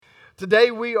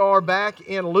Today we are back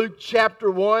in Luke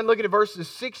chapter 1, looking at verses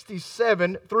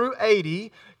 67 through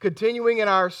 80, continuing in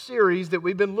our series that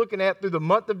we've been looking at through the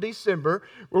month of December.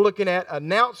 We're looking at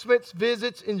announcements,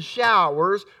 visits, and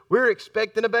showers. We're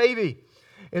expecting a baby.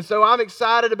 And so I'm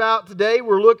excited about today.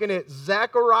 We're looking at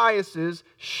Zacharias'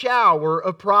 shower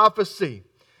of prophecy.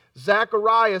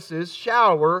 Zacharias'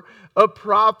 shower of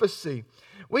prophecy.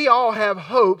 We all have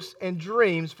hopes and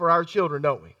dreams for our children,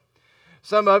 don't we?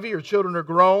 Some of you, your children are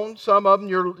grown. Some of them,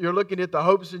 you're looking at the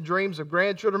hopes and dreams of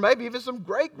grandchildren, maybe even some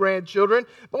great-grandchildren.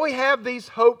 But we have these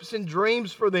hopes and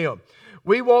dreams for them.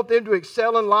 We want them to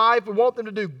excel in life. We want them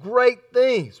to do great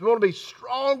things. We want to be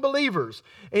strong believers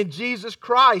in Jesus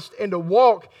Christ and to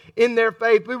walk in their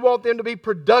faith. We want them to be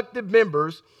productive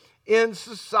members in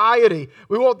society.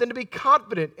 We want them to be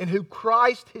confident in who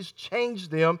Christ has changed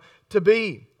them to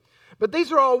be. But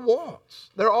these are all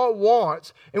wants. They're all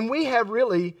wants. And we have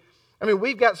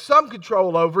we've got some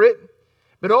control over it,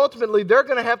 but ultimately they're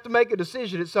going to have to make a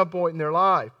decision at some point in their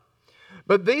life.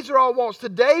 But these are all wants.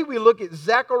 Today we look at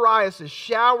Zacharias'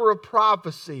 shower of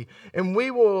prophecy, and we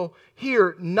will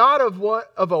hear not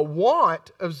of a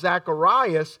want of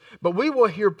Zacharias, but we will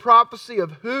hear prophecy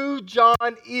of who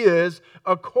John is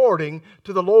according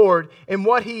to the Lord and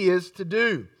what he is to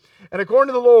do. And according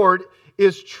to the Lord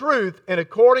is truth, and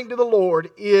according to the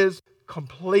Lord is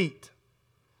complete.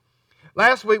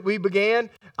 Last week we began,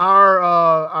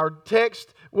 our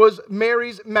text was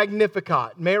Mary's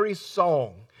Magnificat, Mary's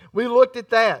song. We looked at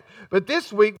that. But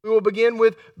this week we will begin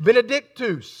with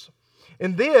Benedictus.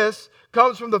 And this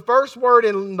comes from the first word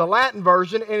in the Latin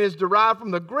version and is derived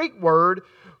from the Greek word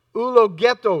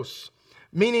eulogetos,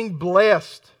 meaning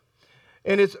blessed.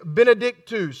 And it's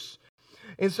Benedictus.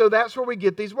 And so that's where we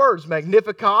get these words,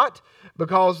 Magnificat,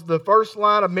 because the first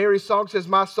line of Mary's song says,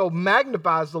 "My soul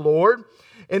magnifies the Lord."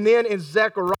 And then in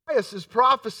Zacharias'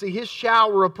 prophecy, his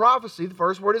shower of prophecy, the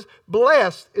first word is,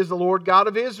 "Blessed is the Lord God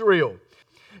of Israel."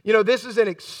 You know, this is an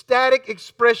ecstatic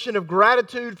expression of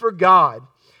gratitude for God,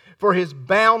 for His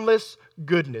boundless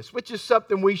goodness, which is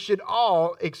something we should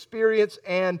all experience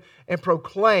and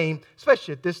proclaim,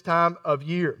 especially at this time of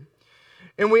year.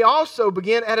 And we also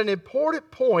begin at an important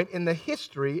point in the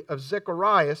history of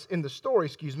Zacharias, in the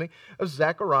story, of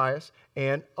Zacharias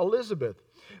and Elizabeth.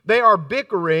 They are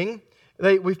bickering.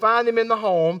 We find them in the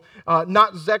home,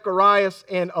 not Zacharias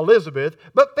and Elizabeth,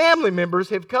 but family members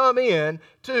have come in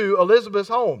to Elizabeth's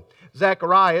home.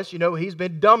 Zacharias, he's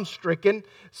been dumbstricken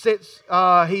since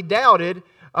he doubted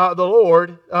the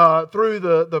Lord through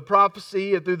the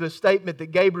prophecy and through the statement that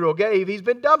Gabriel gave. He's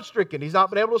been dumbstricken. He's not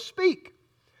been able to speak.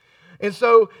 And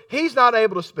so he's not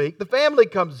able to speak. The family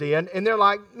comes in and they're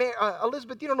like, "Man,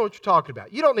 Elizabeth, you don't know what you're talking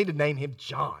about. You don't need to name him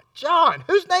John." John?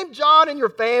 Who's named John in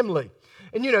your family?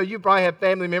 And you probably have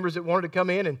family members that wanted to come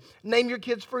in and name your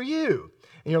kids for you.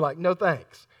 And you're like, "No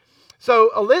thanks." So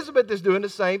Elizabeth is doing the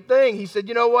same thing. He said,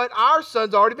 "You know what? Our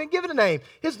son's already been given a name.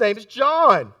 His name is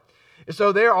John." And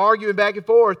so they're arguing back and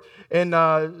forth. And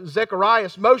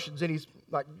Zacharias motions and he's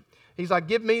like,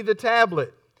 "Give me the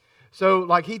tablet." So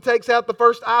he takes out the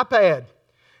first iPad.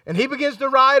 And he begins to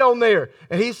write on there.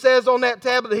 And he says on that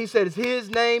tablet, he says, "His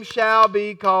name shall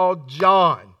be called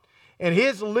John." And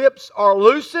his lips are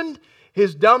loosened.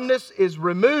 His dumbness is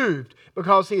removed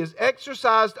because he has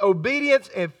exercised obedience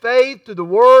and faith to the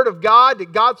Word of God,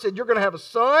 that God said, "You're going to have a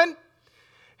son.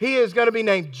 He is going to be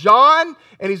named John,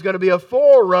 and he's going to be a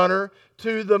forerunner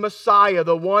to the Messiah,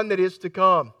 the one that is to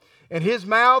come." And his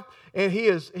mouth and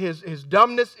his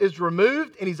dumbness is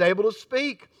removed, and he's able to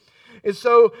speak. And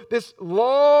so this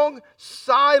long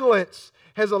silence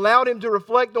has allowed him to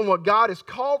reflect on what God has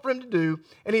called for him to do,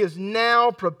 and he is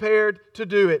now prepared to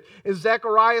do it. And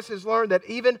Zacharias has learned that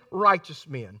even righteous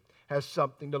men have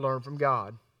something to learn from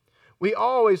God. We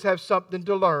always have something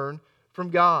to learn from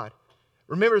God.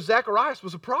 Remember, Zacharias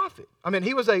was a prophet.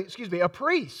 He was a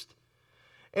priest.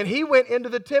 And he went into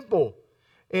the temple,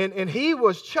 and he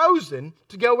was chosen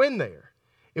to go in there.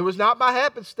 It was not by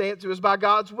happenstance, it was by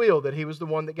God's will that he was the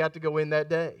one that got to go in that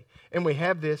day. And we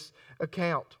have this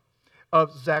account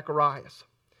of Zacharias.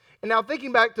 And now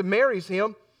thinking back to Mary's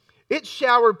hymn, it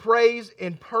showered praise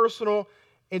in personal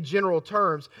and general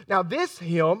terms. Now this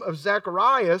hymn of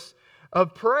Zacharias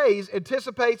of praise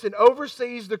anticipates and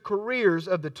oversees the careers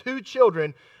of the two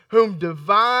children whom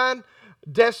divine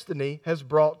destiny has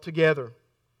brought together.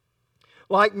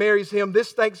 Like Mary's hymn,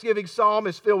 this Thanksgiving psalm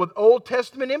is filled with Old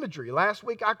Testament imagery. Last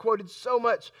week I quoted so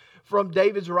much from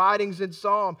David's writings in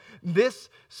Psalm. This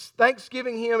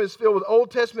Thanksgiving hymn is filled with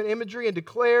Old Testament imagery and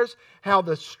declares how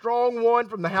the strong one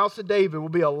from the house of David will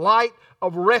be a light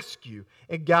of rescue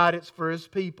and guidance for his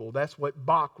people. That's what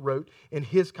Bach wrote in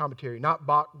his commentary. Not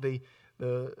Bach, the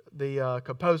the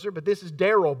composer, but this is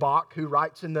Darrell Bock, who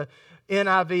writes in the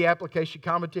NIV application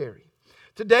commentary.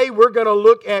 Today we're going to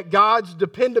look at God's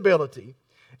dependability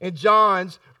and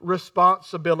John's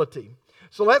responsibility.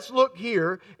 So let's look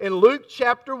here in Luke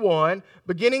chapter 1,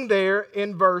 beginning there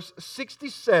in verse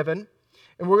 67,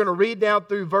 and we're going to read down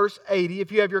through verse 80.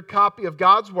 If you have your copy of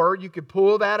God's Word, you can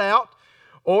pull that out,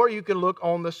 or you can look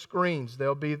on the screens.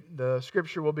 The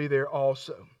scripture will be there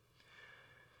also.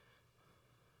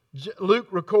 Luke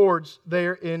records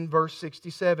there in verse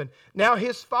 67, "Now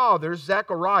his father,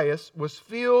 Zacharias, was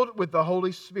filled with the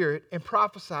Holy Spirit and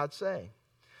prophesied, saying,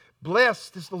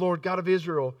 'Blessed is the Lord God of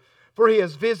Israel, for He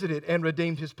has visited and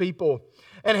redeemed His people,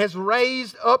 and has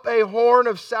raised up a horn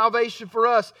of salvation for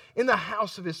us in the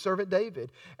house of His servant David,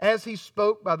 as He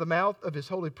spoke by the mouth of His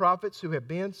holy prophets who have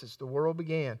been since the world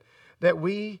began, that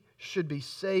we should be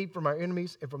saved from our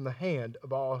enemies and from the hand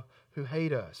of all who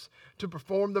hate us, to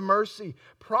perform the mercy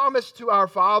promised to our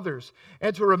fathers,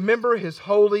 and to remember His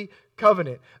holy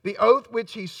covenant, the oath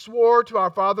which He swore to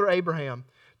our father Abraham,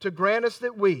 to grant us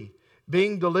that we,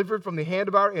 being delivered from the hand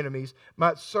of our enemies,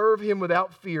 might serve Him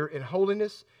without fear in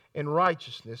holiness and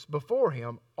righteousness before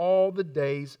Him all the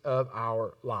days of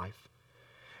our life.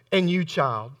 And you,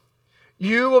 child,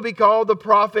 you will be called the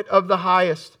prophet of the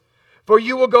highest, for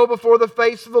you will go before the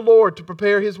face of the Lord to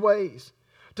prepare His ways,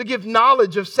 to give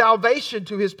knowledge of salvation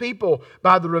to His people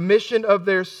by the remission of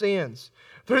their sins,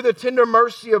 through the tender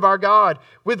mercy of our God,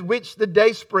 with which the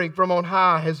dayspring from on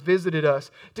high has visited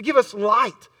us, to give us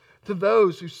light to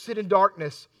those who sit in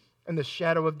darkness and the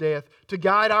shadow of death, to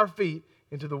guide our feet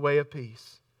into the way of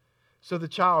peace.' So the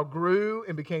child grew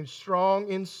and became strong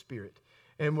in spirit,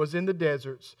 and was in the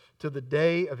deserts till the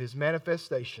day of His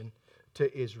manifestation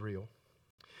to Israel."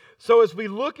 So as we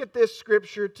look at this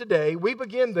scripture today, we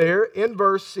begin there in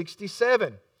verse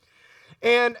 67.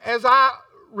 And as I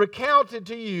recounted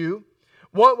to you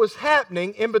what was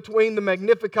happening in between the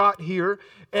Magnificat here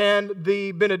and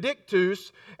the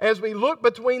Benedictus, as we look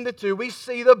between the two, we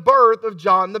see the birth of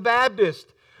John the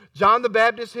Baptist. John the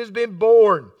Baptist has been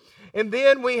born. And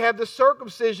then we have the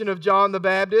circumcision of John the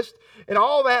Baptist. And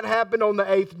all that happened on the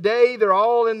 8th day. They're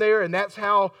all in there. And that's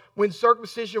how, when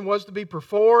circumcision was to be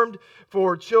performed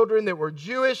for children that were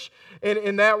Jewish.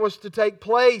 And that was to take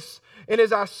place. And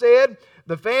as I said,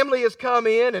 the family has come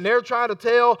in and they're trying to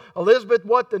tell Elizabeth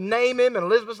what to name him. And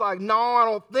Elizabeth's like, "No, I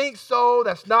don't think so.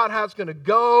 That's not how it's going to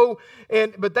go."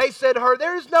 But they said to her,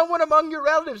 "There is no one among your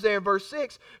relatives," there in verse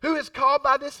 6, "who is called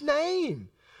by this name."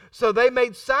 So they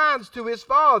made signs to his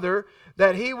father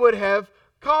that he would have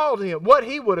called him, what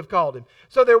he would have called him.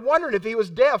 So they're wondering if he was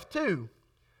deaf too.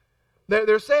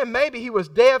 They're saying maybe he was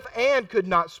deaf and could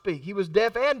not speak. He was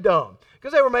deaf and dumb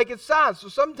because they were making signs.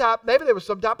 So maybe there was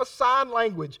some type of sign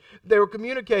language they were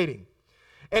communicating.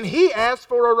 And he asked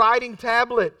for a writing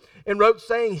tablet and wrote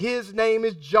saying, "His name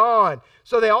is John."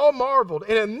 So they all marveled,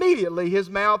 and immediately his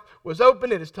mouth was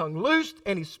opened and his tongue loosed,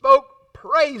 and he spoke,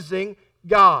 praising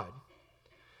God.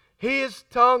 His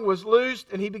tongue was loosed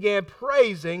and he began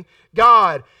praising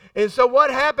God. And so what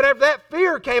happened after that?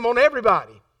 Fear came on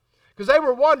everybody. Because they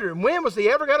were wondering, when was he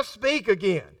ever going to speak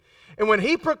again? And when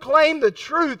he proclaimed the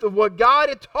truth of what God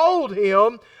had told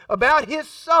him about his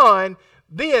son,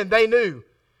 then they knew,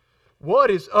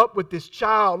 what is up with this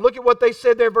child? Look at what they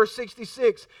said there in verse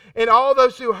 66. "And all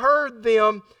those who heard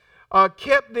them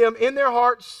kept them in their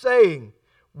hearts, saying,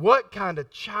 'What kind of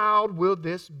child will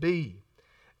this be?'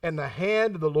 And the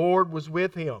hand of the Lord was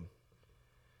with him."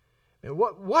 And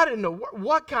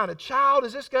what kind of child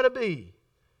is this going to be?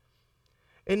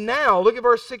 And now, look at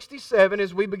verse 67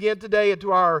 as we begin today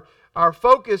into our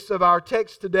focus of our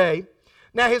text today.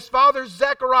 "Now his father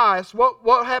Zacharias,"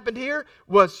 what happened here?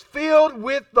 "Was filled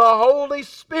with the Holy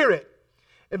Spirit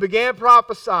and began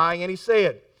prophesying. And he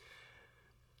said,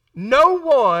 'No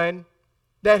one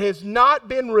that has not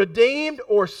been redeemed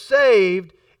or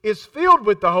saved is filled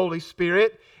with the Holy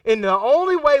Spirit. And the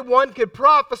only way one can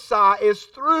prophesy is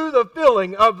through the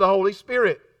filling of the Holy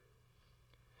Spirit.'"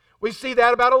 We see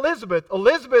that about Elizabeth.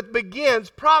 Elizabeth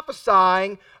begins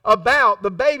prophesying about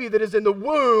the baby that is in the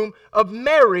womb of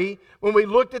Mary when we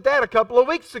looked at that a couple of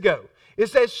weeks ago. It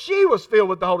says she was filled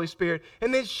with the Holy Spirit,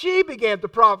 and then she began to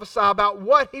prophesy about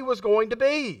what he was going to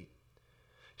be.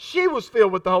 She was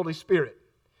filled with the Holy Spirit.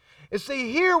 And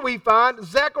see, here we find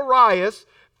Zacharias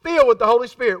filled with the Holy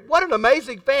Spirit. What an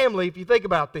amazing family if you think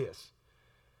about this.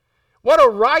 What a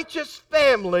righteous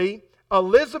family,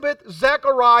 Elizabeth,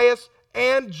 Zacharias,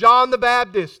 and John the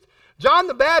Baptist. John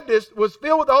the Baptist was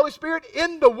filled with the Holy Spirit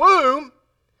in the womb.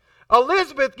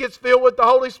 Elizabeth gets filled with the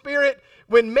Holy Spirit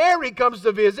when Mary comes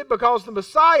to visit because the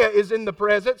Messiah is in the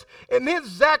presence. And then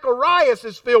Zacharias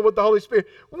is filled with the Holy Spirit.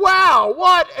 Wow,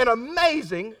 what an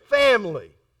amazing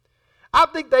family. I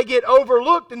think they get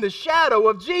overlooked in the shadow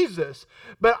of Jesus.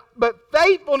 But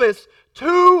faithfulness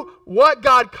to what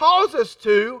God calls us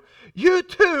to, you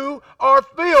too are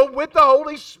filled with the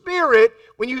Holy Spirit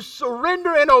when you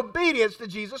surrender in obedience to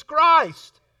Jesus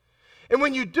Christ. And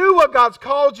when you do what God's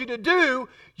called you to do,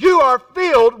 you are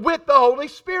filled with the Holy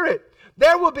Spirit.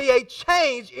 There will be a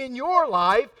change in your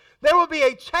life. There will be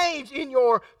a change in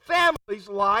your family's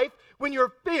life when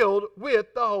you're filled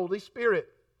with the Holy Spirit.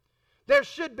 There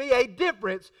should be a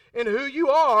difference in who you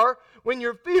are when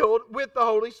you're filled with the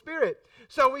Holy Spirit.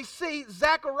 So we see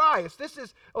Zacharias. This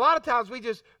is, a lot of times we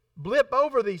just blip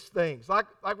over these things. Like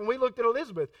when we looked at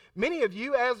Elizabeth. Many of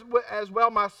you, as well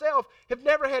myself, have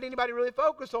never had anybody really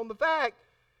focus on the fact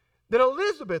that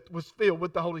Elizabeth was filled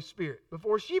with the Holy Spirit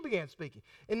before she began speaking.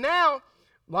 And now,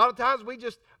 a lot of times we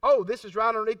just, this is right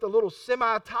underneath the little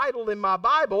semi-title in my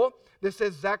Bible that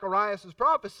says Zacharias'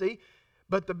 prophecy.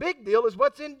 But the big deal is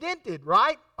what's indented,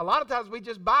 right? A lot of times we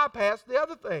just bypass the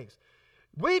other things.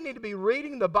 We need to be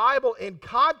reading the Bible in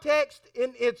context,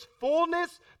 in its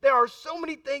fullness. There are so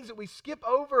many things that we skip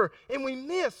over and we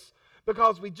miss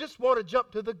because we just want to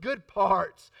jump to the good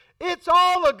parts. It's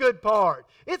all a good part.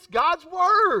 It's God's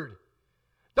Word.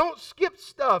 Don't skip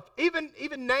stuff. Even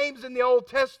names in the Old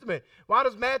Testament. Why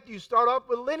does Matthew start off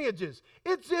with lineages?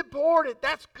 It's important.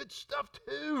 That's good stuff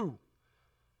too.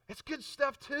 It's good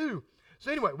stuff too. So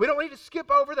anyway, we don't need to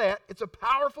skip over that. It's a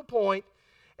powerful point.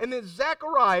 And then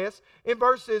Zacharias, in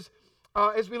verses,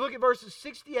 as we look at verses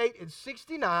 68 and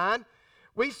 69,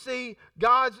 we see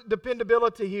God's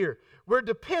dependability here. We're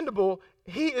dependable.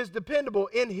 He is dependable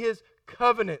in His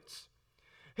covenants.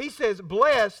 He says,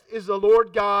 "Blessed is the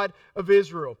Lord God of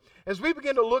Israel." As we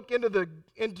begin to look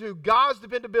into God's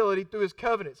dependability through His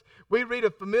covenants, we read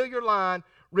a familiar line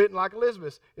written like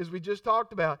Elizabeth, as we just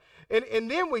talked about. And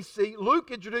then we see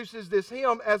Luke introduces this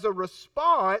hymn as a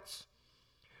response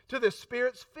to the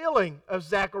Spirit's filling of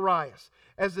Zacharias.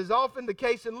 As is often the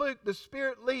case in Luke, the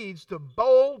Spirit leads to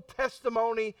bold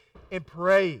testimony and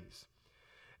praise.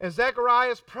 As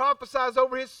Zacharias prophesies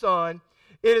over his son,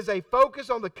 it is a focus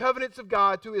on the covenants of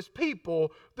God to His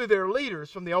people through their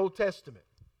leaders from the Old Testament.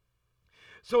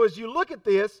 So as you look at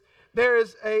this, there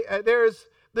is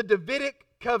the Davidic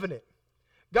covenant.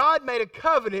 God made a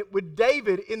covenant with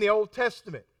David in the Old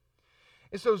Testament.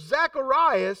 And so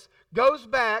Zacharias goes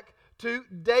back to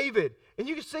David. And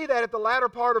you can see that at the latter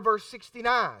part of verse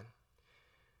 69.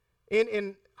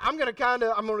 And I'm going to kind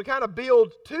of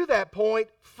build to that point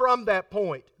from that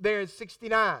point there in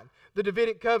 69, the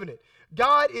Davidic covenant.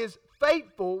 God is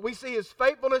faithful. We see His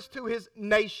faithfulness to His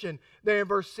nation there in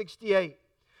verse 68.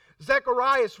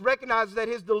 Zacharias recognizes that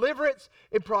his deliverance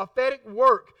and prophetic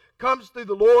work comes through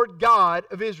the Lord God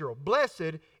of Israel.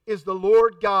 Blessed is the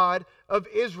Lord God of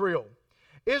Israel.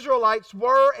 Israelites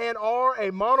were and are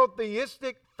a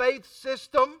monotheistic faith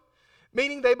system,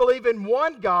 meaning they believe in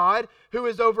one God who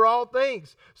is over all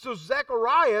things. So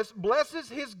Zacharias blesses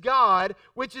his God,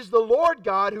 which is the Lord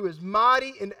God who is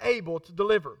mighty and able to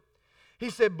deliver. He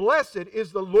said, "Blessed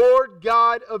is the Lord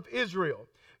God of Israel."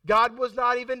 God was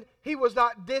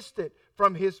not distant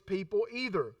from His people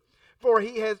either, for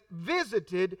He has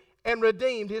visited and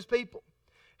redeemed His people.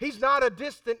 He's not a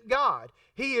distant God.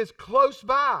 He is close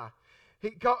by.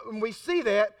 We see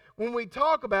that when we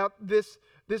talk about this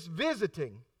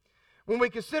visiting. When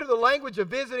we consider the language of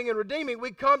visiting and redeeming,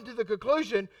 we come to the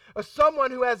conclusion of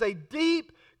someone who has a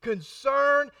deep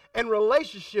concern and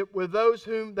relationship with those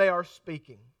whom they are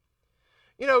speaking.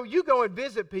 You know, you go and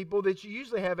visit people that you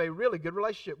usually have a really good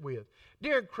relationship with.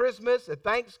 During Christmas, at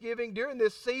Thanksgiving, during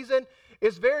this season,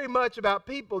 it's very much about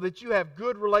people that you have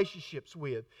good relationships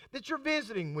with, that you're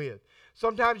visiting with.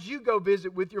 Sometimes you go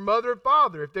visit with your mother and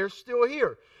father if they're still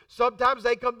here. Sometimes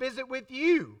they come visit with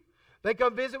you.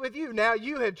 Now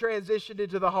you have transitioned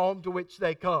into the home to which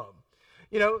they come.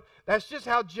 You know, that's just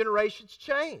how generations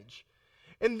change.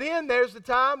 And then there's the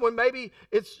time when maybe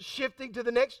it's shifting to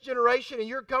the next generation and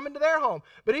you're coming to their home.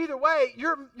 But either way,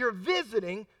 you're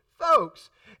visiting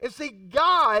folks. And see,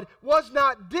 God was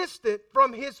not distant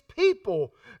from His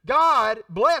people. God,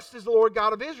 blessed is the Lord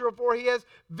God of Israel, for He has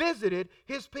visited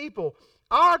His people.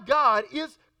 Our God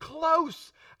is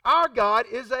close. Our God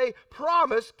is a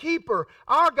promise keeper.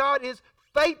 Our God is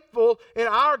faithful, and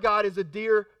our God is a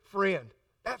dear friend.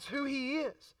 That's who He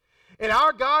is. And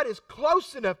our God is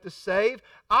close enough to save.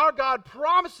 Our God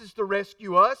promises to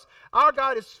rescue us. Our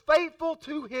God is faithful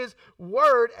to His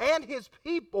word and His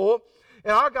people.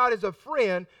 And our God is a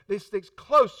friend that sticks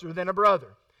closer than a brother.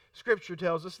 Scripture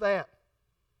tells us that.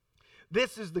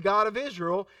 This is the God of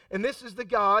Israel, and this is the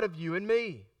God of you and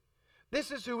me. This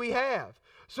is who we have.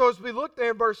 So as we look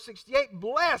there in verse 68,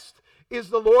 blessed is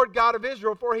the Lord God of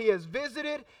Israel, for he has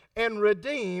visited and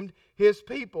redeemed his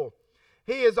people.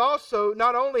 He is also,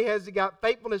 not only has he got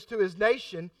faithfulness to his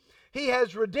nation, he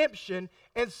has redemption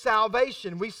and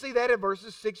salvation. We see that in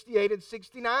verses 68 and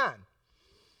 69.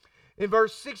 In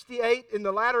verse 68, in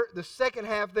the second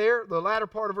half there, the latter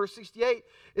part of verse 68,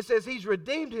 it says he's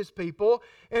redeemed his people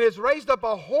and has raised up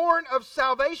a horn of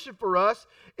salvation for us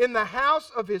in the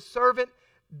house of his servant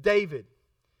David.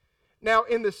 Now,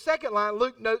 in the second line,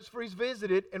 Luke notes, for he's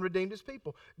visited and redeemed his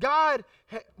people. God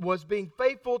was being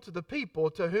faithful to the people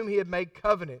to whom he had made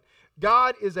covenant.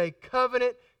 God is a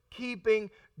covenant-keeping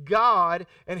God,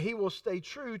 and he will stay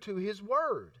true to his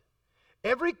word.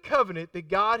 Every covenant that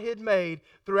God had made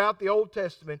throughout the Old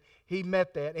Testament, he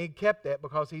met that and he kept that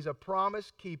because he's a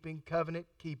promise-keeping,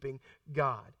 covenant-keeping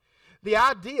God. The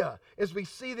idea, as we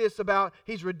see this about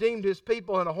he's redeemed his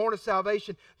people and a horn of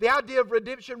salvation, the idea of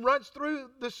redemption runs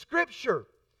through the Scripture,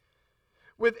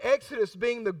 with Exodus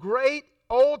being the great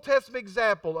Old Testament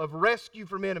example of rescue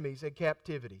from enemies and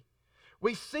captivity.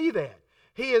 We see that.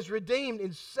 He has redeemed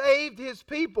and saved his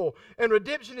people. And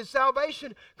redemption and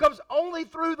salvation comes only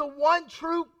through the one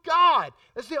true God.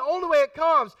 That's the only way it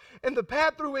comes. And the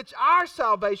path through which our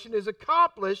salvation is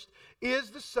accomplished is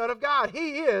the Son of God.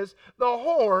 He is the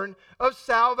horn of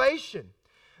salvation.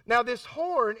 Now this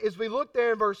horn, as we look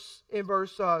there in verse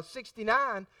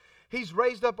 69, he's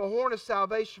raised up a horn of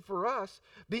salvation for us.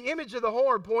 The image of the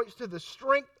horn points to the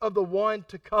strength of the one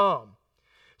to come.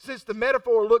 Since the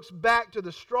metaphor looks back to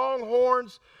the strong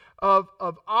horns of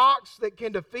ox that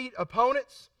can defeat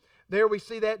opponents, there we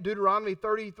see that Deuteronomy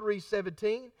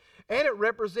 33:17, and it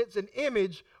represents an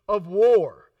image of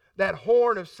war, that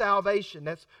horn of salvation.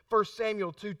 That's 1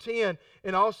 Samuel 2:10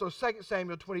 and also 2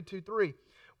 Samuel 22:3.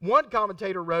 One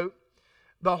commentator wrote,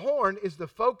 the horn is the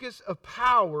focus of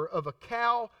power of a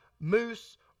cow,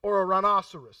 moose, or a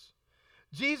rhinoceros.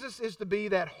 Jesus is to be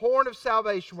that horn of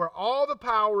salvation where all the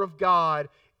power of God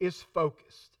is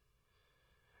focused.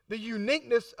 The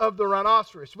uniqueness of the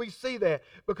rhinoceros, we see that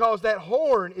because that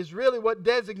horn is really what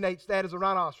designates that as a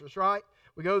rhinoceros, right?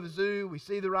 We go to the zoo, we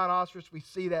see the rhinoceros, we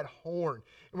see that horn,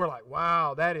 and we're like,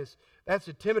 wow, that's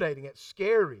intimidating, it's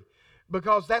scary,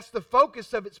 because that's the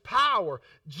focus of its power.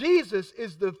 Jesus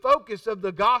is the focus of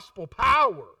the gospel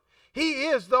power. He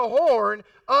is the horn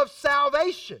of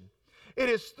salvation. It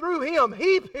is through him,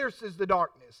 he pierces the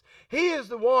darkness. He is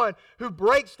the one who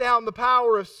breaks down the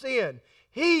power of sin.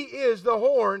 He is the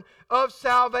horn of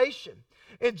salvation.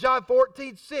 In John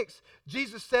 14:6,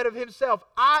 Jesus said of himself,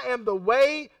 I am the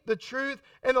way, the truth,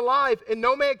 and the life, and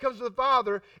no man comes to the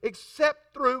Father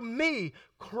except through me.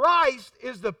 Christ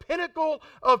is the pinnacle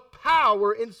of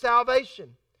power in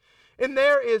salvation. And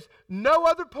there is no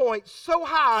other point so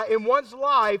high in one's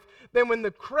life than when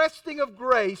the cresting of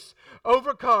grace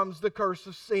overcomes the curse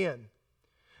of sin.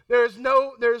 There's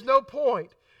no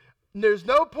point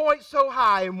so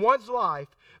high in one's life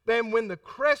than when the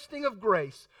cresting of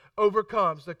grace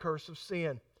overcomes the curse of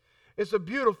sin. It's a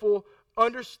beautiful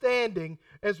understanding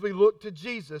as we look to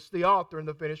Jesus, the author and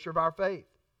the finisher of our faith.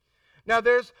 Now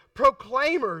there's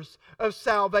proclaimers of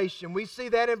salvation. We see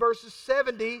that in verses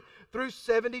 70 through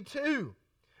 72,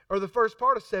 or the first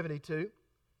part of 72.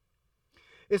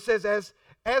 It says,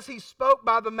 as he spoke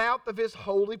by the mouth of his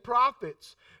holy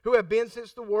prophets, who have been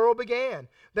since the world began,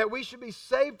 that we should be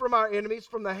saved from our enemies,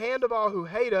 from the hand of all who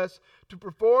hate us, to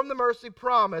perform the mercy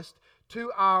promised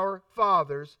to our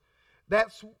fathers,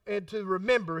 and to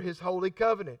remember his holy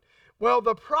covenant. Well,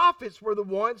 the prophets were the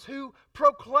ones who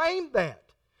proclaimed that.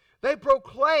 They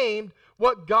proclaimed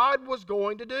what God was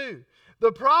going to do.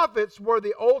 The prophets were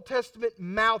the Old Testament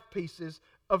mouthpieces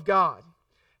of God,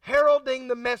 heralding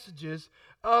the messages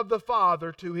of the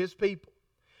Father to his people.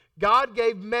 God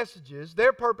gave messages.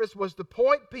 Their purpose was to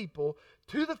point people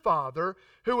to the Father,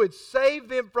 who would save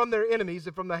them from their enemies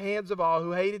and from the hands of all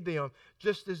who hated them,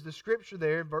 just as the Scripture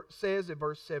there says in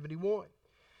verse 71.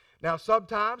 Now,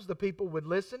 sometimes the people would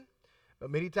listen, but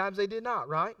many times they did not,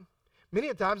 right?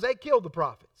 Many times they killed the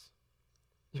prophets.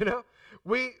 You know,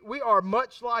 we are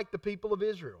much like the people of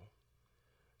Israel.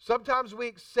 Sometimes we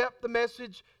accept the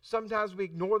message, sometimes we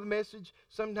ignore the message,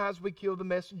 sometimes we kill the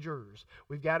messengers.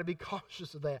 We've got to be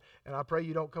cautious of that, and I pray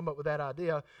you don't come up with that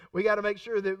idea. We got to make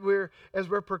sure that as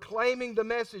we're proclaiming the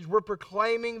message, we're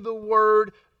proclaiming the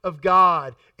Word of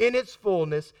God in its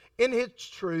fullness, in its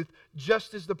truth,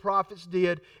 just as the prophets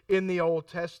did in the Old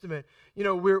Testament. You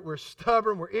know, we're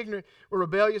stubborn, we're ignorant, we're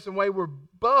rebellious and wayward,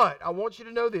 but I want you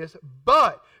to know this,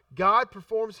 but God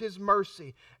performs His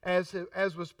mercy as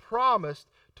was promised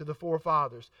to the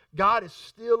forefathers. God is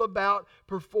still about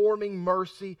performing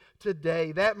mercy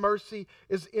today. That mercy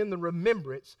is in the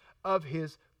remembrance of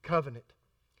His covenant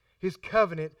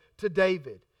to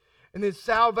David. And then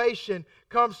salvation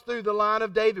comes through the line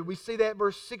of David. We see that in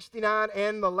verse 69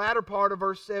 and the latter part of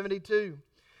verse 72.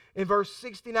 In verse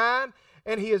 69,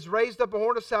 and He has raised up a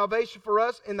horn of salvation for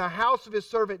us in the house of His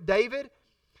servant David.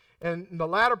 And in the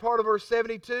latter part of verse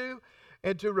 72,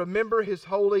 and to remember His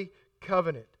holy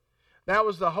covenant. That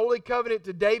was the holy covenant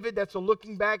to David. That's a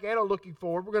looking back and a looking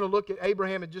forward. We're going to look at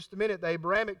Abraham in just a minute, the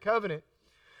Abrahamic covenant.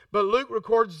 But Luke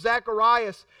records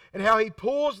Zacharias and how he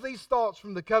pulls these thoughts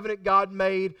from the covenant God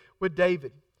made with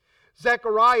David.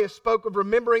 Zacharias spoke of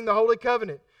remembering the holy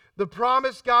covenant, the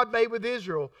promise God made with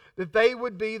Israel, that they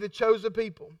would be the chosen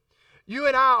people. You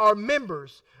and I are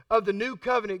members of the new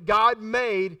covenant God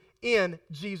made in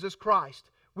Jesus Christ.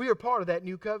 We are part of that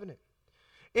new covenant.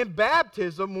 In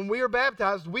baptism, when we are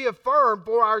baptized, we affirm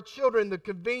for our children the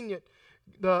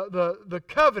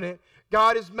covenant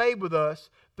God has made with us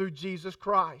through Jesus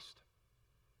Christ.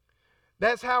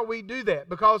 That's how we do that,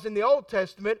 because in the Old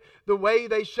Testament, the way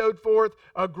they showed forth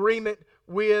agreement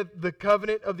with the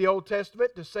covenant of the Old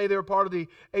Testament, to say they were part of the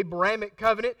Abrahamic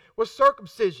covenant, was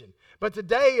circumcision. But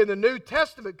today in the New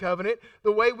Testament covenant,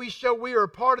 the way we show we are a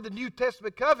part of the New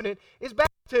Testament covenant is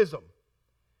baptism.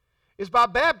 It's by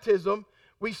baptism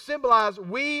we symbolize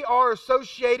we are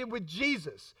associated with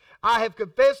Jesus. I have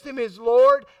confessed Him as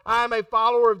Lord. I am a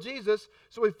follower of Jesus,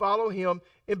 so we follow Him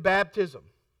in baptism.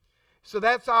 So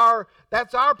that's our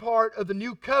part of the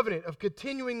new covenant, of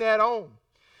continuing that on.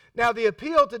 Now, the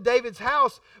appeal to David's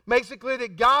house makes it clear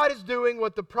that God is doing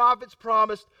what the prophets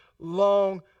promised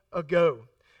long ago.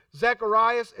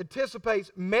 Zacharias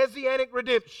anticipates messianic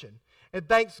redemption and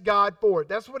thanks God for it.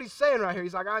 That's what he's saying right here.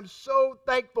 He's like, I'm so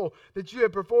thankful that you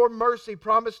have performed mercy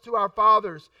promised to our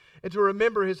fathers and to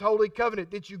remember His holy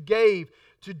covenant that you gave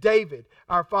to David,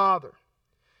 our father.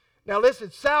 Now listen,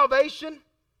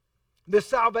 this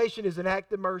salvation is an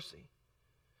act of mercy.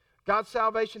 God's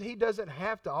salvation, He doesn't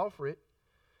have to offer it.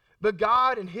 But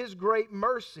God, in His great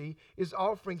mercy, is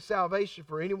offering salvation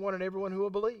for anyone and everyone who will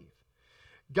believe.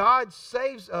 God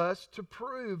saves us to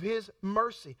prove His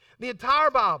mercy. The entire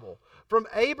Bible, from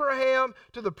Abraham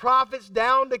to the prophets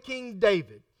down to King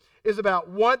David, is about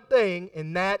one thing,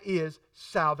 and that is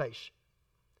salvation.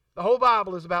 The whole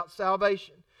Bible is about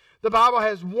salvation. The Bible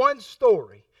has one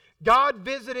story: God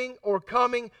visiting or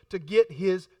coming to get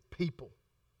His people.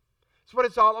 That's what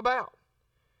it's all about.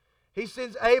 He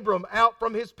sends Abram out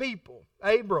from his people.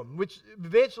 Abram, which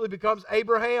eventually becomes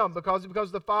Abraham because he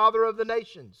becomes the father of the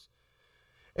nations.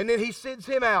 And then He sends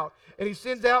him out, and He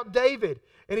sends out David,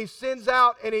 and He sends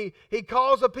out and he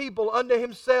calls a people unto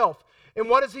Himself. And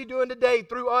what is He doing today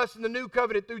through us in the new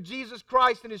covenant, through Jesus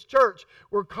Christ and His church?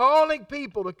 We're calling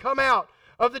people to come out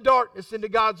of the darkness into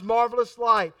God's marvelous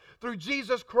light through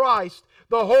Jesus Christ,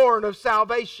 the horn of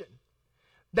salvation.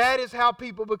 That is how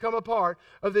people become a part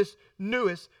of this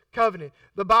newest covenant.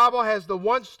 The Bible has the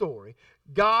one story: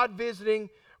 God visiting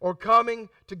or coming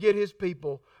to get His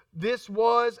people. This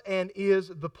was and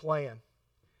is the plan.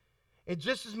 And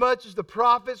just as much as the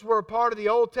prophets were a part of the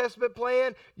Old Testament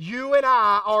plan, you and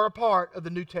I are a part of the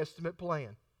New Testament plan.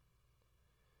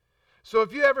 So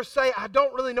if you ever say, I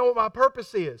don't really know what my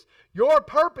purpose is, your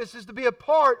purpose is to be a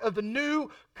part of the new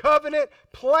covenant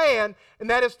plan, and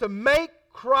that is to make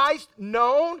Christ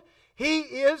known. He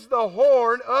is the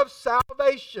horn of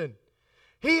salvation.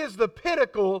 He is the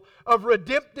pinnacle of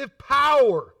redemptive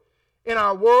power in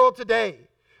our world today.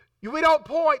 We don't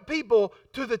point people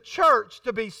to the church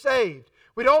to be saved.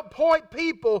 We don't point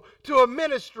people to a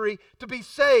ministry to be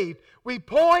saved. We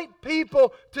point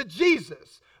people to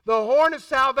Jesus, the horn of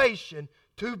salvation,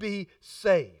 to be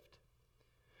saved.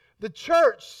 The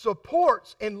church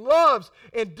supports and loves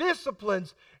and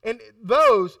disciplines and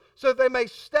those so that they may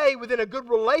stay within a good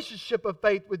relationship of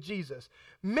faith with Jesus.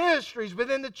 Ministries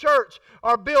within the church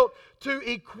are built to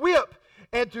equip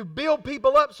and to build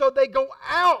people up so they go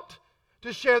out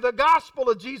to share the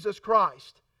gospel of Jesus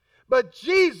Christ. But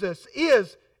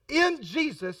in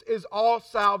Jesus is all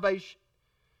salvation.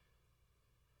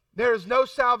 There is no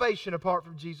salvation apart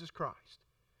from Jesus Christ.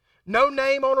 No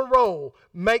name on a roll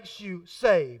makes you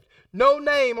saved. No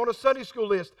name on a Sunday school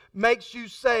list makes you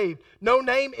saved. No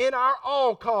name in our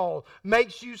all call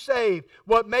makes you saved.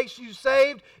 What makes you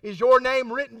saved is your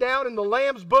name written down in the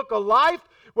Lamb's Book of Life,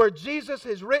 where Jesus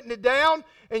has written it down,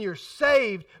 and you're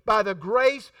saved by the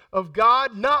grace of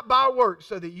God, not by works,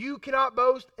 so that you cannot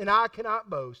boast and I cannot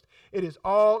boast. It is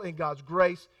all in God's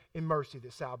grace and mercy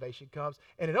that salvation comes,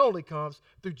 and it only comes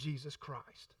through Jesus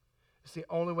Christ. It's the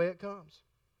only way it comes.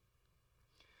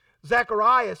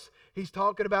 Zacharias, he's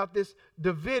talking about this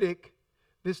Davidic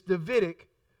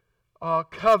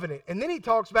covenant. And then he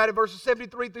talks about it, verses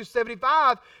 73 through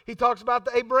 75, he talks about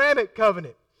the Abrahamic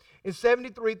covenant in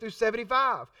 73 through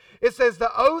 75. It says,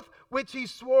 the oath which he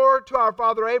swore to our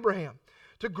father Abraham,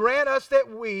 to grant us that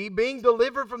we, being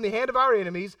delivered from the hand of our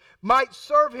enemies, might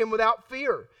serve him without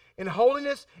fear, in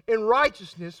holiness and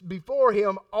righteousness before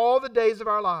him all the days of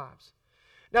our lives.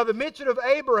 Now, the mention of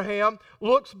Abraham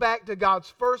looks back to God's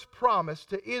first promise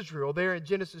to Israel there in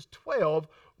Genesis 12,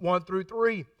 1 through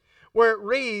 3, where it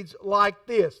reads like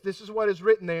this. This is what is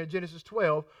written there in Genesis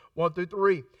 12, 1 through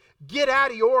 3. Get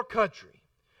out of your country,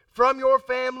 from your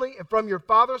family and from your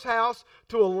father's house,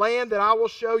 to a land that I will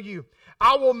show you.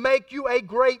 I will make you a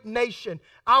great nation.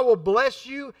 I will bless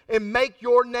you and make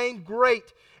your name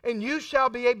great, and you shall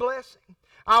be a blessing.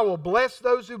 I will bless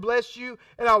those who bless you,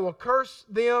 and I will curse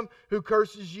them who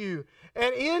curses you.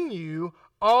 And in you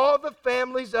all the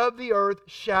families of the earth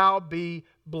shall be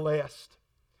blessed.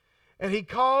 And he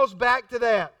calls back to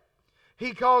that.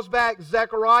 He calls back,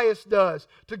 Zacharias does,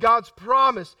 to God's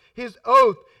promise, his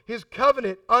oath, his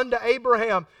covenant unto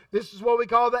Abraham. This is what we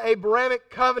call the Abrahamic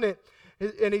covenant.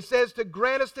 And he says to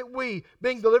grant us that we,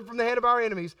 being delivered from the hand of our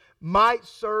enemies, might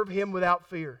serve him without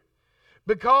fear.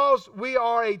 Because we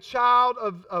are a child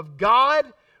of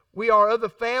God, we are of the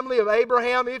family of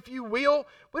Abraham, if you will,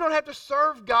 we don't have to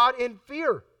serve God in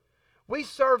fear. We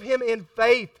serve him in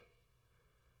faith.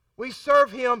 We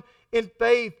serve him in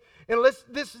faith. And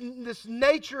this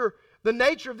nature, the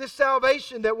nature of this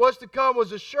salvation that was to come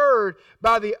was assured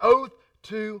by the oath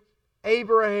to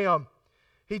Abraham.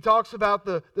 He talks about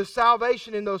the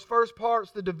salvation in those first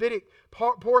parts, the Davidic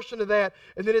portion of that,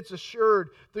 and then it's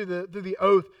assured through the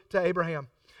oath to Abraham.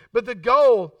 But the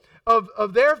goal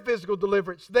of their physical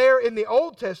deliverance there in the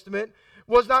Old Testament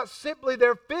was not simply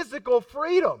their physical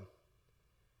freedom.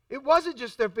 It wasn't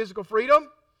just their physical freedom.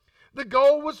 The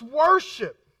goal was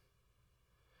worship.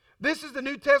 This is the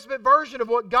New Testament version of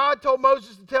what God told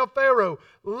Moses to tell Pharaoh.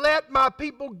 Let my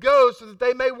people go so that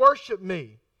they may worship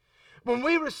me. When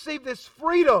we receive this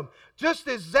freedom, just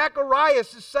as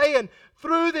Zacharias is saying,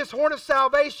 through this horn of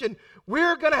salvation,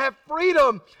 we're going to have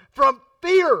freedom from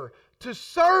fear to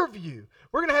serve you.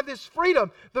 We're going to have this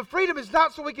freedom. The freedom is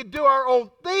not so we can do our own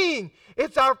thing.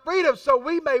 It's our freedom so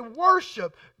we may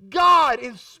worship God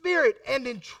in spirit and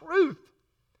in truth.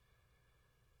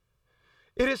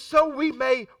 It is so we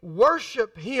may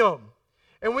worship him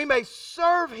and we may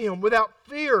serve him without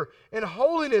fear and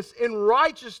holiness and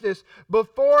righteousness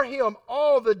before him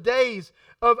all the days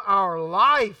of our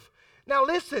life. Now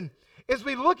listen, as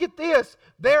we look at this,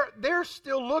 they're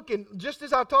still looking, just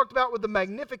as I talked about with the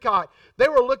Magnificat, they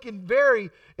were looking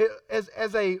very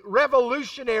as a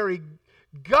revolutionary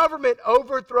government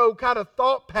overthrow kind of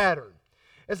thought pattern.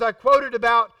 As I quoted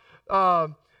about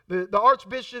the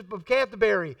Archbishop of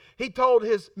Canterbury, he told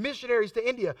his missionaries to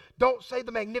India, don't say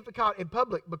the Magnificat in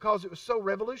public because it was so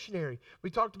revolutionary. We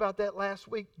talked about that last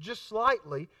week just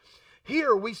slightly.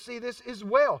 Here we see this as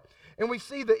well. And we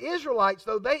see the Israelites,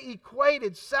 though, they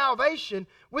equated salvation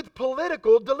with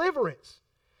political deliverance.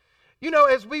 You know,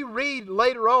 as we read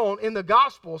later on in the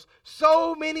Gospels,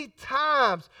 so many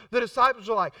times the disciples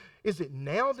are like, is it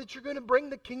now that you're going to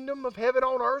bring the kingdom of heaven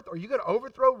on earth? Are you going to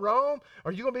overthrow Rome?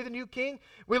 Are you going to be the new king?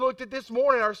 We looked at this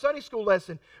morning, our Sunday school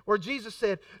lesson, where Jesus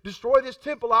said, destroy this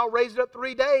temple, I'll raise it up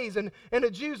 3 days. And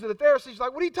the Jews and the Pharisees are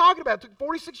like, what are you talking about? It took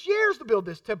 46 years to build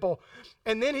this temple.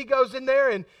 And then he goes in there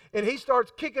and he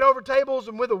starts kicking over tables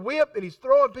and with a whip, and he's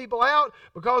throwing people out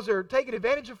because they're taking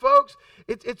advantage of folks.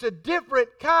 It's a different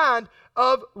kind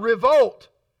of revolt.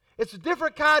 It's a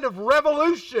different kind of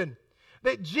revolution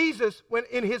that Jesus, when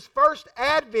in his first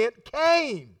advent,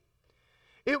 came.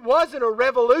 It wasn't a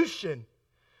revolution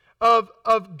of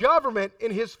government in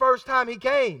his first time he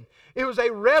came. It was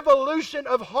a revolution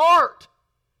of heart.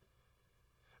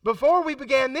 Before we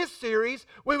began this series,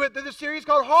 we went through the series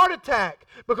called Heart Attack,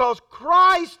 because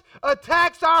Christ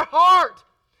attacks our heart.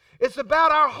 It's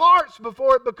about our hearts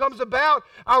before it becomes about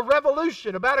our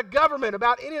revolution, about a government,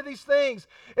 about any of these things.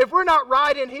 If we're not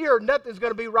right in here, nothing's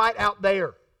going to be right out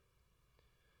there.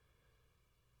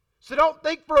 So don't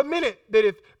think for a minute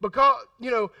that because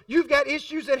you've got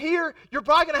issues in here, you're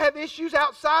probably going to have issues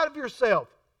outside of yourself.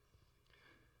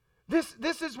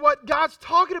 This is what God's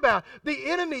talking about. The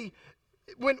enemy,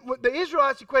 when the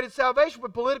Israelites equated salvation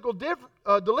with political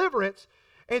deliverance,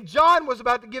 and John was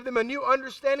about to give them a new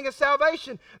understanding of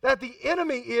salvation, that the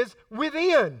enemy is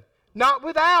within, not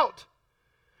without.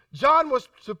 John was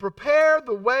to prepare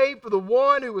the way for the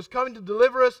one who was coming to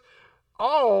deliver us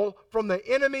all from the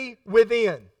enemy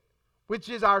within, which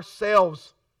is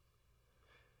ourselves.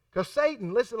 Because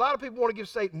Satan, listen, a lot of people want to give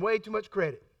Satan way too much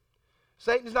credit.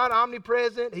 Satan's not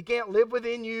omnipresent. He can't live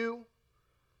within you.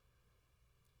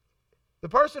 The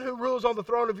person who rules on the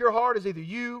throne of your heart is either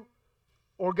you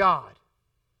or God.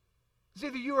 It's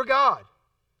either you or God.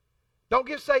 Don't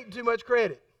give Satan too much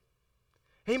credit.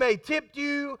 He may tempt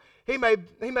you. He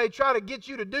may try to get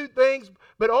you to do things,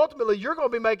 but ultimately you're going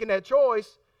to be making that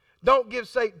choice. Don't give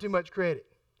Satan too much credit.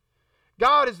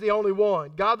 God is the only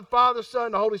one. God the Father, Son,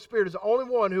 and the Holy Spirit is the only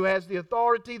one who has the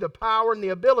authority, the power, and the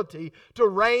ability to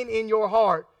reign in your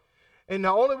heart. And the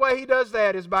only way He does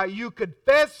that is by you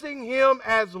confessing Him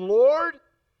as Lord,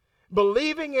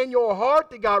 believing in your heart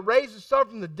that God raised His Son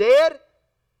from the dead,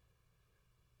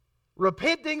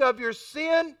 repenting of your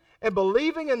sin, and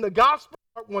believing in the gospel,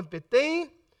 Mark 1:15.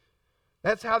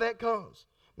 That's how that comes.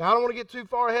 Now, I don't want to get too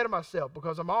far ahead of myself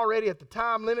because I'm already at the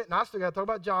time limit, and I still got to talk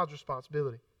about John's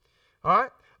responsibility. All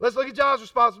right? Let's look at John's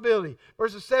responsibility,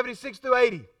 verses 76 through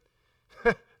 80,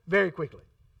 very quickly.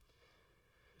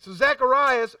 So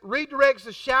Zacharias redirects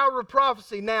the shower of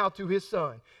prophecy now to his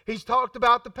son. He's talked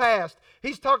about the past.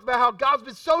 He's talked about how God's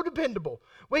been so dependable.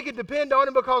 We can depend on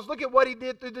Him because look at what He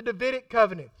did through the Davidic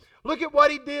covenant. Look at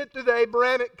what He did through the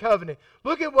Abrahamic covenant.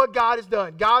 Look at what God has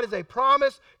done. God is a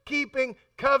promise-keeping,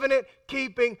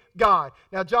 covenant-keeping God.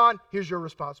 Now, John, here's your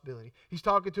responsibility. He's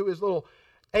talking to his little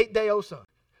 8-day-old son.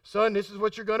 Son, this is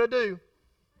what you're going to do.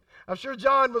 I'm sure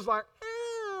John was like,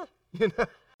 you know.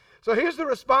 So here's the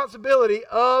responsibility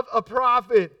of a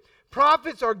prophet.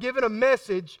 Prophets are given a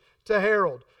message to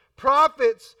herald.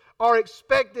 Prophets are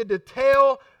expected to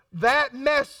tell that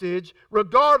message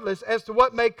regardless as to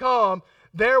what may come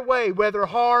their way, whether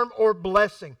harm or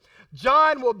blessing.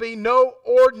 John will be no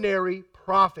ordinary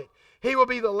prophet. He will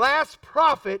be the last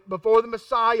prophet before the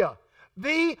Messiah.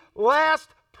 The last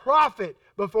prophet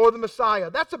before the Messiah.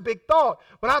 That's a big thought.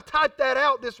 When I typed that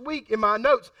out this week in my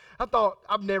notes, I thought,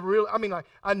 I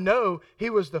know he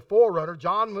was the forerunner.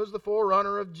 John was the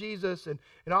forerunner of Jesus and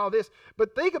all this.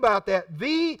 But think about that.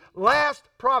 The last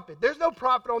prophet. There's no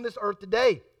prophet on this earth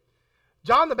today.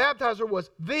 John the Baptizer was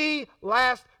the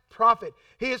last prophet.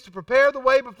 He is to prepare the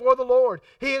way before the Lord.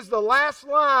 He is the last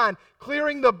line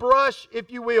clearing the brush,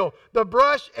 if you will, the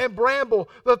brush and bramble,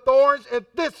 the thorns and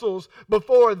thistles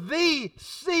before the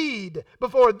seed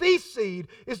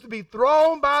is to be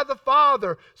thrown by the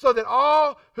Father so that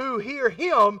all who hear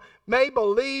Him may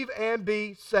believe and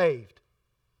be saved.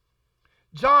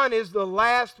 John is the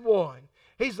last one.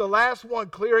 He's the last one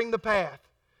clearing the path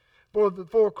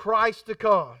for Christ to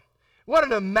come. What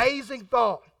an amazing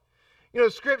thought. You know,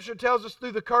 Scripture tells us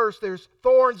through the curse there's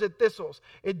thorns and thistles.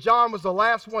 And John was the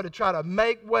last one to try to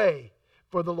make way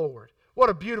for the Lord. What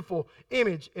a beautiful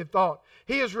image and thought.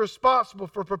 He is responsible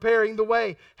for preparing the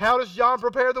way. How does John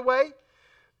prepare the way?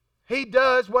 He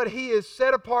does what he is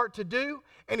set apart to do,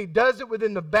 and he does it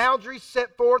within the boundaries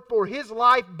set forth for his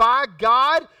life by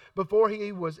God before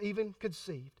he was even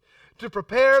conceived. To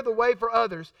prepare the way for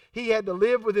others, he had to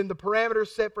live within the parameters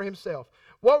set for himself.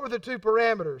 What were the two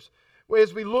parameters? Well,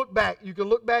 as we look back, you can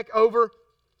look back over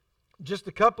just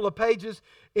a couple of pages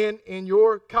in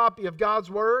your copy of God's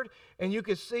Word, and you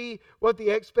can see what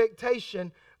the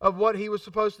expectation of what he was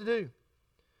supposed to do.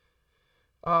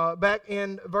 Back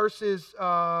in verse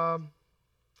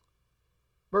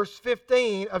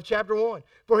 15 of chapter 1.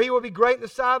 For he will be great in the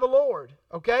sight of the Lord.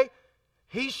 Okay?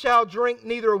 He shall drink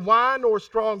neither wine nor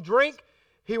strong drink.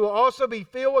 He will also be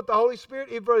filled with the Holy Spirit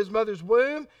even from his mother's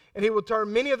womb. And he will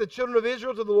turn many of the children of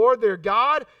Israel to the Lord their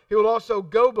God. He will also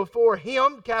go before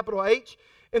him, capital H,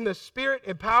 in the spirit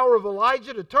and power of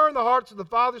Elijah, to turn the hearts of the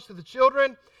fathers to the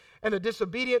children and the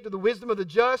disobedient to the wisdom of the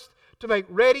just, to make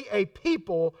ready a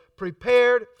people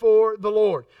prepared for the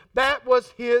Lord. That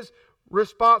was his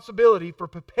responsibility for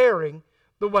preparing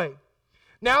the way.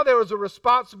 Now there was a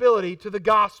responsibility to the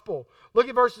gospel. Look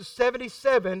at verses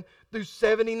 77 through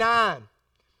 79.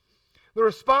 The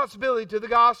responsibility to the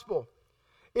gospel.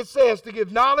 It says, to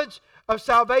give knowledge of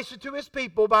salvation to his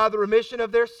people by the remission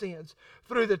of their sins,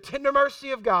 through the tender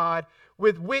mercy of God,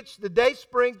 with which the day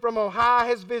spring from on high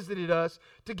has visited us,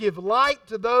 to give light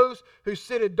to those who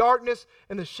sit in darkness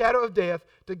and the shadow of death,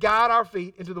 to guide our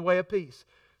feet into the way of peace.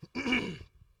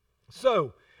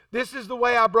 So, this is the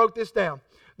way I broke this down.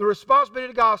 The responsibility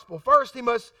of the gospel. First, he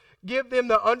must give them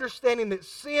the understanding that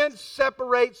sin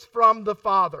separates from the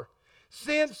Father.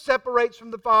 Sin separates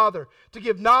from the Father. To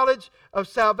give knowledge of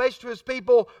salvation to his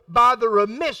people by the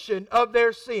remission of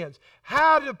their sins.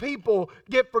 How do people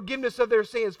get forgiveness of their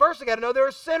sins? First, they got to know they're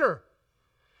a sinner.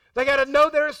 They got to know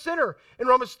they're a sinner. And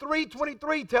Romans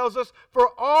 3:23 tells us, for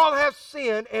all have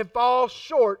sinned and fall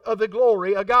short of the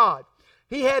glory of God.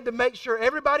 He had to make sure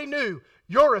everybody knew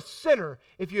you're a sinner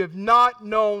if you have not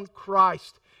known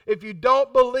Christ. If you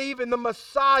don't believe in the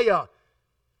Messiah,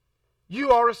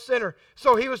 You are a sinner.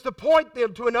 So he was to point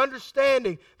them to an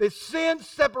understanding that sin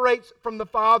separates from the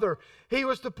Father. He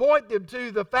was to point them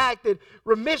to the fact that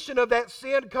remission of that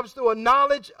sin comes through a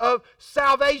knowledge of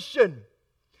salvation.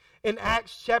 In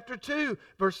Acts chapter 2,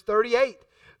 verse 38,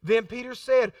 then Peter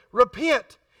said,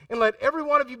 repent and let every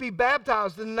one of you be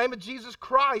baptized in the name of Jesus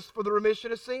Christ for the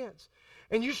remission of sins.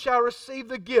 And you shall receive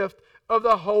the gift of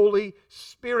the Holy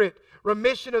Spirit.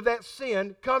 Remission of that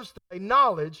sin comes through a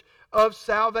knowledge of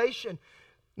salvation.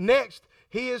 Next,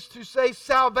 he is to say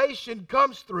salvation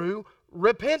comes through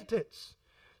repentance.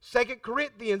 2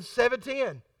 Corinthians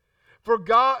 7:10. For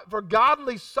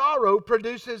godly sorrow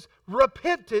produces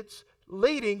repentance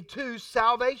leading to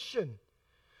salvation,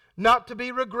 not to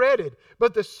be regretted.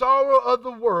 But the sorrow of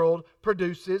the world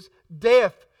produces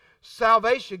death.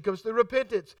 Salvation comes through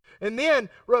repentance. And then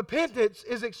repentance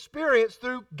is experienced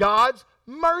through God's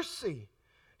mercy.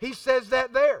 He says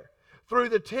that there. Through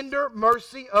the tender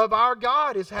mercy of our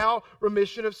God is how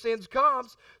remission of sins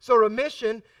comes. So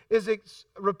repentance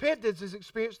is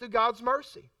experienced through God's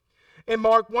mercy. And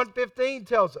Mark 1:15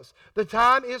 tells us, the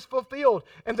time is fulfilled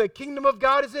and the kingdom of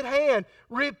God is at hand.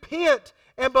 Repent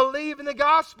and believe in the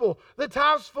gospel. The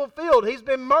time's fulfilled. He's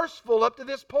been merciful up to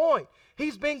this point.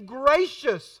 He's been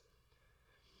gracious.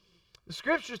 The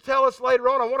scriptures tell us later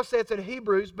on, I want to say it's in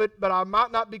Hebrews, but I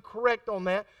might not be correct on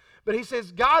that. But he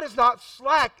says, God is not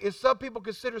slack, as some people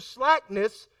consider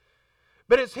slackness,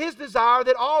 but it's His desire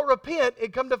that all repent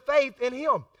and come to faith in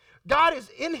Him. God is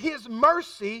in His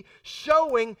mercy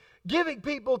giving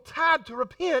people time to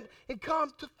repent and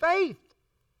come to faith.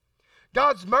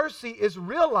 God's mercy is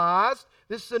realized.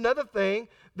 This is another thing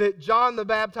that John the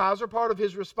Baptizer, part of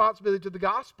his responsibility to the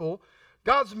gospel,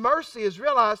 God's mercy is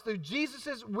realized through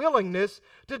Jesus' willingness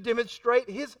to demonstrate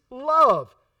His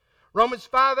love. Romans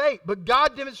 5:8, but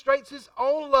God demonstrates His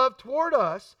own love toward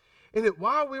us in that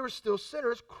while we were still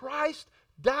sinners, Christ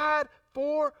died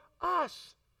for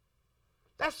us.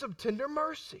 That's some tender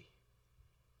mercy.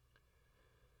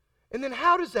 And then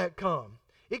how does that come?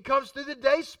 It comes through the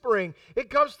day spring. It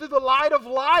comes through the light of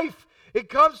life. It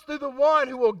comes through the one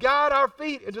who will guide our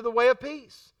feet into the way of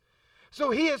peace.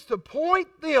 So He is to point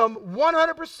them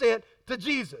 100% to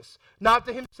Jesus, not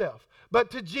to Himself,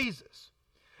 but to Jesus.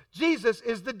 Jesus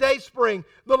is the day spring,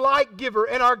 the light giver,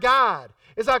 and our guide.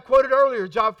 As I quoted earlier,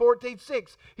 John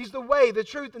 14:6, He's the way, the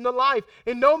truth, and the life,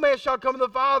 and no man shall come to the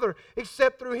Father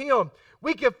except through Him.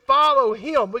 We can follow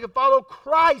Him. We can follow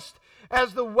Christ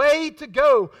as the way to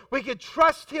go. We can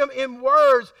trust Him in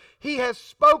words He has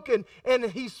spoken and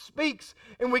He speaks,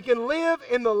 and we can live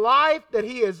in the life that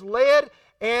He has led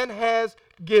and has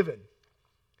given.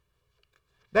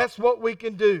 That's what we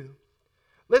can do.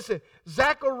 Listen,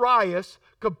 Zacharias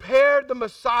compared the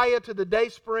Messiah to the day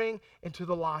spring and to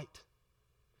the light.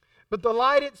 But the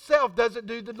light itself doesn't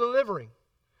do the delivering.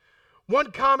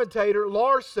 One commentator,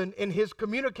 Larson, in his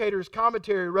Communicator's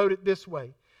commentary, wrote it this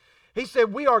way. He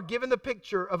said, we are given the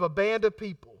picture of a band of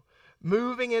people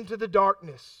moving into the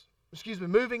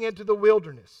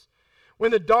wilderness.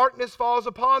 When the darkness falls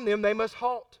upon them, they must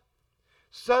halt.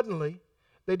 Suddenly,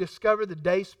 they discover the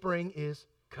day spring is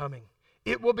coming.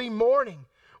 It will be morning.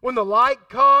 When the light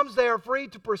comes, they are free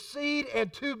to proceed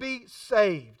and to be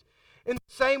saved. In the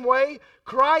same way,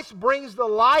 Christ brings the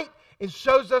light and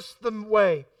shows us the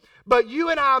way. But you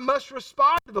and I must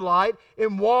respond to the light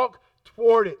and walk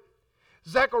toward it.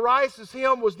 Zacharias'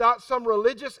 hymn was not some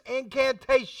religious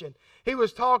incantation. He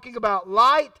was talking about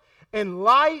light and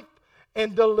life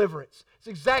and deliverance. It's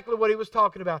exactly what he was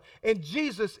talking about. And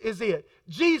Jesus is it.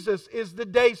 Jesus is the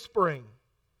day spring.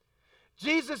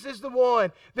 Jesus is the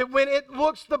one that when it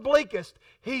looks the bleakest,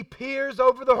 He peers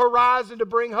over the horizon to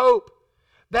bring hope.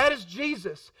 That is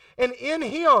Jesus. And in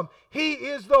Him, He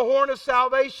is the horn of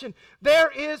salvation.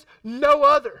 There is no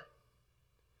other.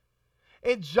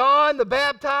 And John the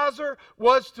Baptizer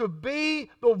was to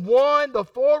be the one, the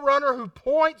forerunner who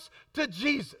points to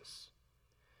Jesus.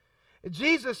 And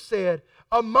Jesus said,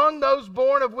 among those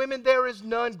born of women, there is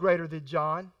none greater than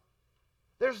John.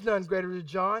 There's none greater than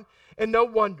John. And no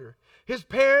wonder. His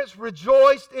parents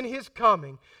rejoiced in His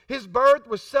coming. His birth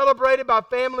was celebrated by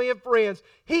family and friends.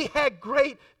 He had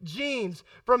great genes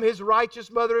from His righteous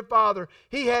mother and father.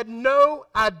 He had no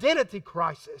identity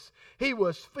crisis. He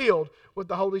was filled with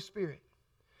the Holy Spirit.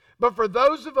 But for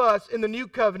those of us in the new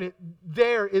covenant,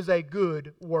 there is a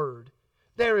good word.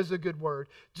 There is a good word.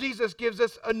 Jesus gives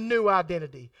us a new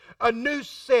identity, a new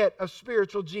set of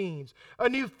spiritual genes, a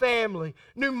new family,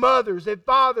 new mothers and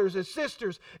fathers and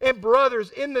sisters and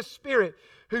brothers in the Spirit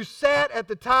who sat at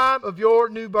the time of your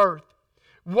new birth.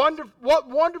 What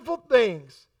wonderful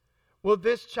things will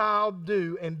this child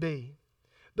do and be?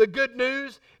 The good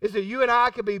news is that you and I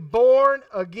can be born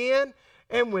again,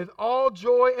 and with all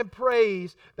joy and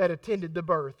praise that attended the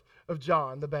birth of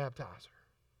John the Baptizer.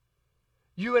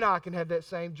 You and I can have that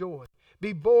same joy.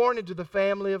 Be born into the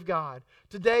family of God.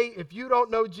 Today, if you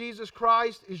don't know Jesus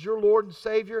Christ as your Lord and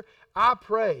Savior, I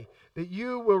pray that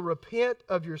you will repent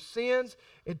of your sins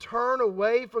and turn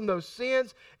away from those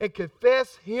sins and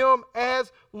confess Him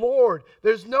as Lord.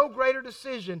 There's no greater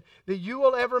decision that you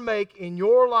will ever make in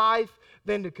your life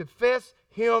than to confess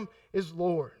Him as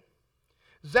Lord.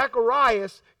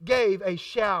 Zacharias gave a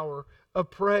shower of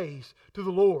praise to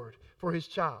the Lord for his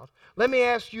child. Let me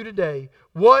ask you today,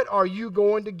 what are you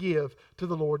going to give to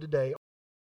the Lord today?